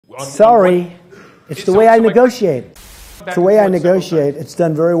Sorry, it's the way I negotiate. It's the way I negotiate. It's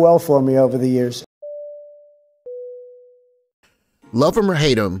done very well for me over the years. Love him or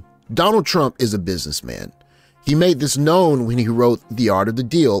hate him, Donald Trump is a businessman. He made this known when he wrote The Art of the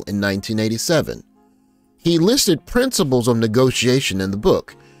Deal in 1987. He listed principles of negotiation in the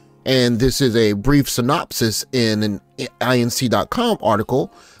book, and this is a brief synopsis in an INC.com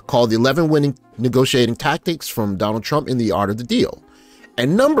article called The 11 Winning Negotiating Tactics from Donald Trump in The Art of the Deal.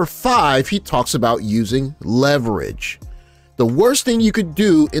 And number 5, he talks about using leverage. The worst thing you could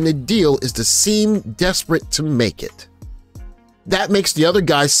do in a deal is to seem desperate to make it. That makes the other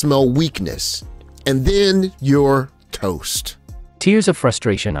guy smell weakness, and then you're toast. Tears of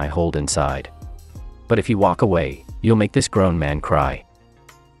frustration I hold inside. But if you walk away, you'll make this grown man cry.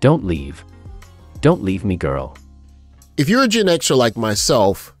 Don't leave. Don't leave me, girl. If you're a Gen Xer like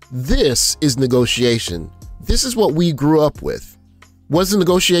myself, this is negotiation. This is what we grew up with. What does the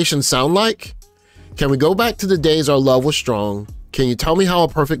negotiation sound like? Can we go back to the days our love was strong? Can you tell me how a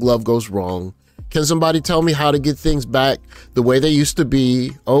perfect love goes wrong? Can somebody tell me how to get things back the way they used to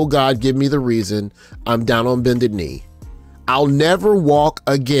be? Oh God, give me the reason. I'm down on bended knee. I'll never walk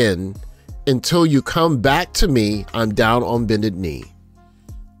again until you come back to me. I'm down on bended knee.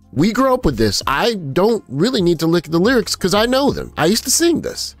 We grew up with this. I don't really need to look at the lyrics because I know them. I used to sing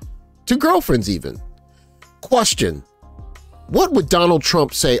this to girlfriends even. Question: what would Donald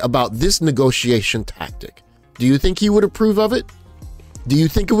Trump say about this negotiation tactic? Do you think he would approve of it? Do you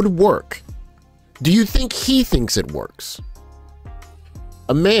think it would work? Do you think he thinks it works?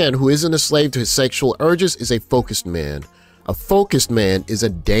 A man who isn't a slave to his sexual urges is a focused man. A focused man is a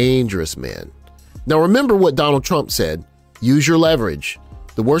dangerous man. Now remember what Donald Trump said: use your leverage.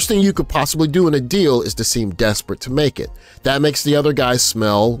 The worst thing you could possibly do in a deal is to seem desperate to make it. That makes the other guy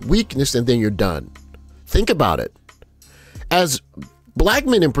smell weakness, and then you're done. Think about it. As black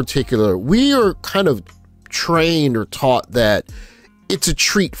men in particular, we are kind of trained or taught that it's a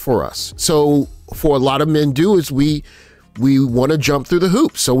treat for us. So for a lot of men do is we want to jump through the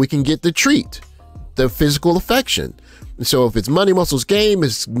hoops so we can get the treat, the physical affection. So if it's money, muscles, game,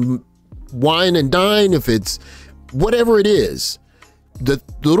 it's wine and dine, if it's whatever it is, the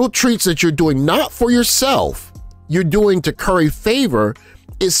little treats that you're doing not for yourself, you're doing to curry favor,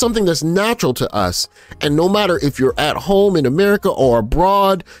 is something that's natural to us. And no matter if you're at home in America or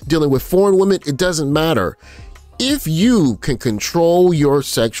abroad dealing with foreign women, it doesn't matter. If you can control your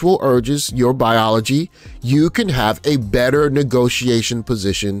sexual urges, your biology, you can have a better negotiation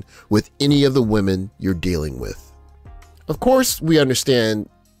position with any of the women you're dealing with. Of course, we understand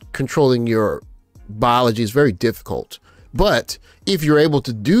controlling your biology is very difficult, but if you're able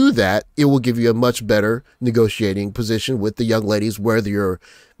to do that, it will give you a much better negotiating position with the young ladies, whether you're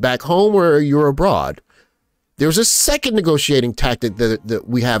back home or you're abroad. There's a second negotiating tactic that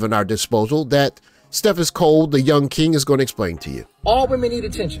we have in our disposal that StephIsColdG, the young king, is going to explain to you. All women need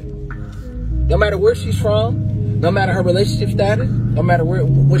attention. No matter where she's from, no matter her relationship status, no matter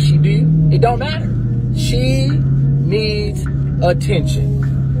what she do, it don't matter. She needs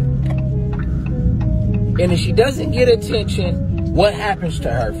attention. And if she doesn't get attention, what happens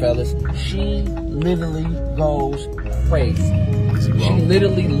to her, fellas? She literally goes crazy. She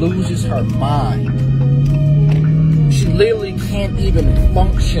literally loses her mind. She literally can't even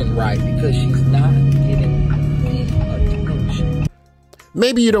function right because she's not getting any attention.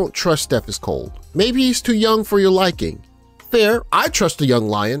 Maybe you don't trust StephIsColdG. Maybe he's too young for your liking. Fair, I trust a young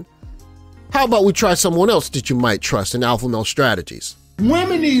lion. How about we try someone else that you might trust in alpha male strategies?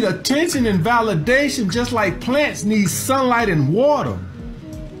 Women need attention and validation just like plants need sunlight and water.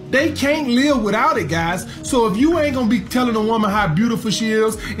 They can't live without it, guys. So if you ain't gonna be telling a woman how beautiful she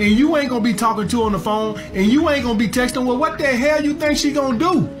is, and you ain't gonna be talking to her on the phone, and you ain't gonna be texting, well, what the hell you think she gonna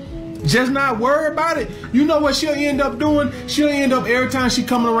do? Just not worry about it? You know what she'll end up doing? She'll end up every time she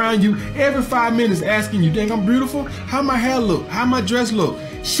coming around you, every 5 minutes asking you, think I'm beautiful? How my hair look? How my dress look?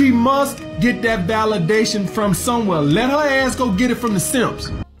 She must get that validation from somewhere. Let her ass go get it from the simps.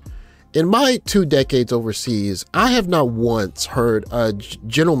 In my 2 decades overseas, I have not once heard a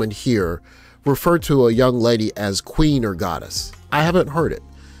gentleman here refer to a young lady as queen or goddess. I haven't heard it.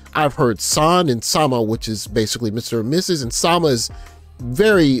 I've heard San and Sama, which is basically Mr. and Mrs., and Sama is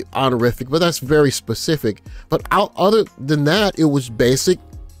very honorific, but that's very specific. But other than that, it was basic,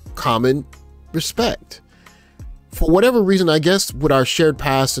 common respect. For whatever reason, I guess with our shared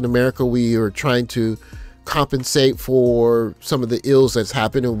past in America, we are trying to compensate for some of the ills that's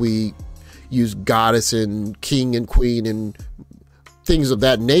happened, and we use goddess and king and queen and things of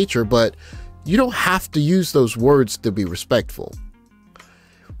that nature, but you don't have to use those words to be respectful.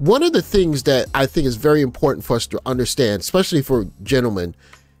 One of the things that I think is very important for us to understand, especially for gentlemen,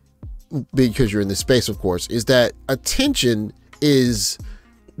 because you're in this space, of course, is that attention is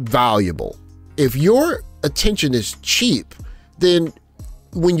valuable. If your attention is cheap, then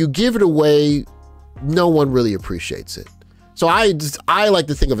when you give it away, no one really appreciates it. So I like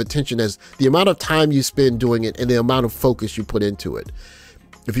to think of attention as the amount of time you spend doing it and the amount of focus you put into it.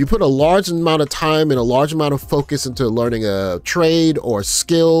 If you put a large amount of time and a large amount of focus into learning a trade or a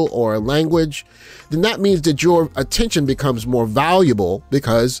skill or a language, then that means that your attention becomes more valuable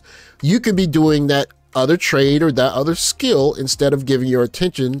because you could be doing that other trade or that other skill instead of giving your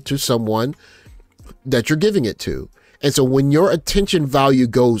attention to someone that you're giving it to. And so when your attention value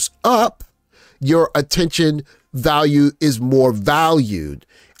goes up, your attention value is more valued.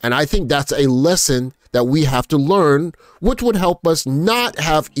 And I think that's a lesson that we have to learn, which would help us not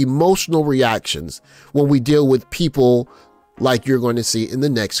have emotional reactions when we deal with people like you're going to see in the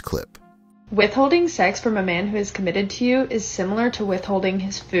next clip. Withholding sex from a man who is committed to you is similar to withholding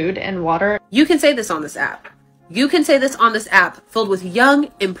his food and water. You can say this on this app. You can say this on this app filled with young,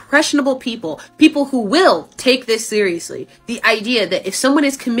 impressionable people who will take this seriously. The idea that if someone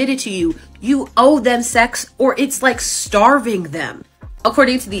is committed to you, you owe them sex, or it's like starving them.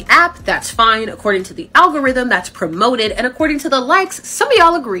 According to the app, that's fine. According to the algorithm, that's promoted. And according to the likes, some of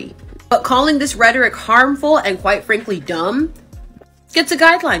y'all agree. But calling this rhetoric harmful and quite frankly dumb gets a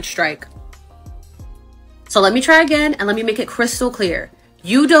guideline strike. So let me try again and let me make it crystal clear.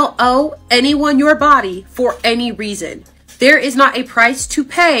 You don't owe anyone your body for any reason. There is not a price to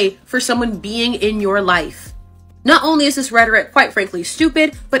pay for someone being in your life. Not only is this rhetoric quite frankly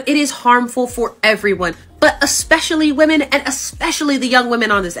stupid, but it is harmful for everyone, but especially women and especially the young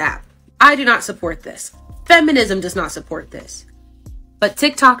women on this app. I do not support this. Feminism does not support this, but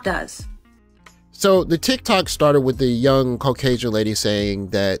TikTok does. So the TikTok started with the young Caucasian lady saying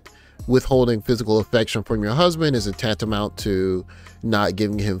that withholding physical affection from your husband is a tantamount to not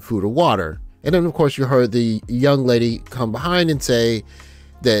giving him food or water. And then of course you heard the young lady come behind and say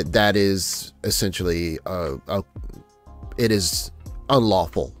that that is essentially it is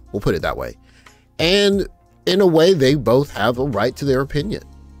unlawful. We'll put it that way. And in a way, they both have a right to their opinion.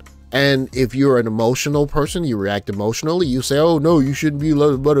 And if you're an emotional person, you react emotionally, you say, oh no, you shouldn't be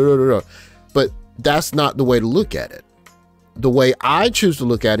blah, blah, blah, blah. But that's not the way to look at it. The way I choose to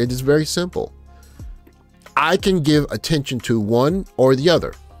look at it is very simple. I can give attention to one or the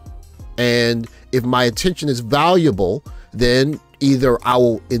other. And if my attention is valuable, then either I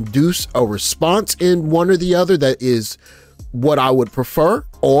will induce a response in one or the other that is what I would prefer,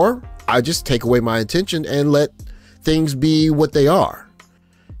 or I just take away my attention and let things be what they are.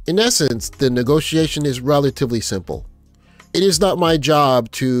 In essence, the negotiation is relatively simple. It is not my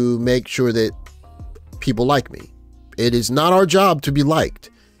job to make sure that people like me. It is not our job to be liked.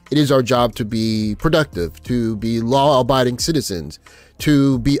 It is our job to be productive, to be law-abiding citizens,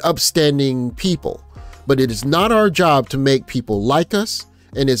 to be upstanding people. But it is not our job to make people like us,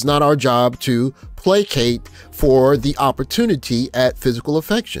 and it's not our job to placate for the opportunity at physical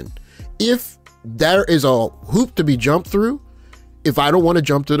affection. If there is a hoop to be jumped through, if I don't want to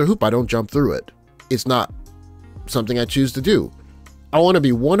jump through the hoop, I don't jump through it. It's not something I choose to do. I want to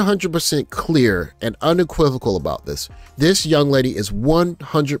be 100% clear and unequivocal about this. This young lady is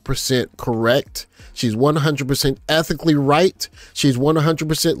 100% correct. She's 100% ethically right. She's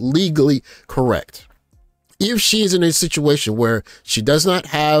 100% legally correct. If she's in a situation where she does not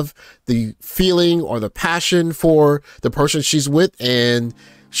have the feeling or the passion for the person she's with and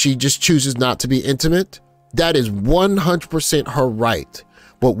she just chooses not to be intimate, that is 100% her right.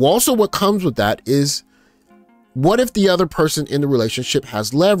 But also what comes with that is, what if the other person in the relationship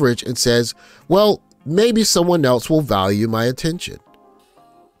has leverage and says, well, maybe someone else will value my attention?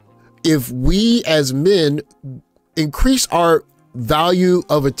 If we as men increase our value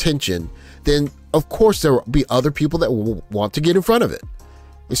of attention, then of course there will be other people that will want to get in front of it.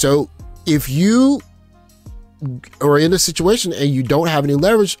 And so if you are in a situation and you don't have any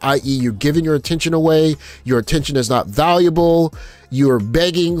leverage, i.e. you're giving your attention away, your attention is not valuable, you're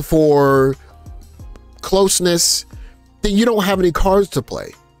begging for closeness, then you don't have any cards to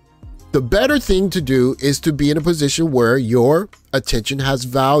play. The better thing to do is to be in a position where your attention has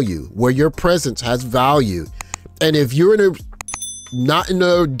value, where your presence has value. And if you're not in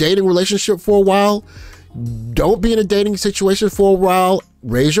a dating relationship for a while, don't be in a dating situation for a while,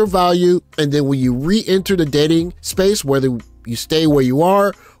 raise your value, and then when you re-enter the dating space, whether you stay where you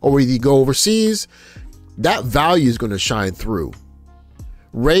are or whether you go overseas, that value is going to shine through.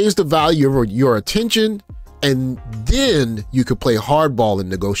 Raise the value of your attention, and then you could play hardball in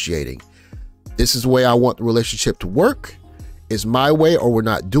negotiating. This is the way I want the relationship to work. It's my way or we're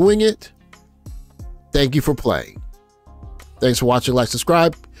not doing it. Thank you for playing. Thanks for watching. Like,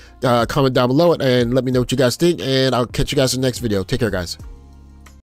 subscribe. Comment down below it and let me know what you guys think, and I'll catch you guys in the next video. Take care, guys.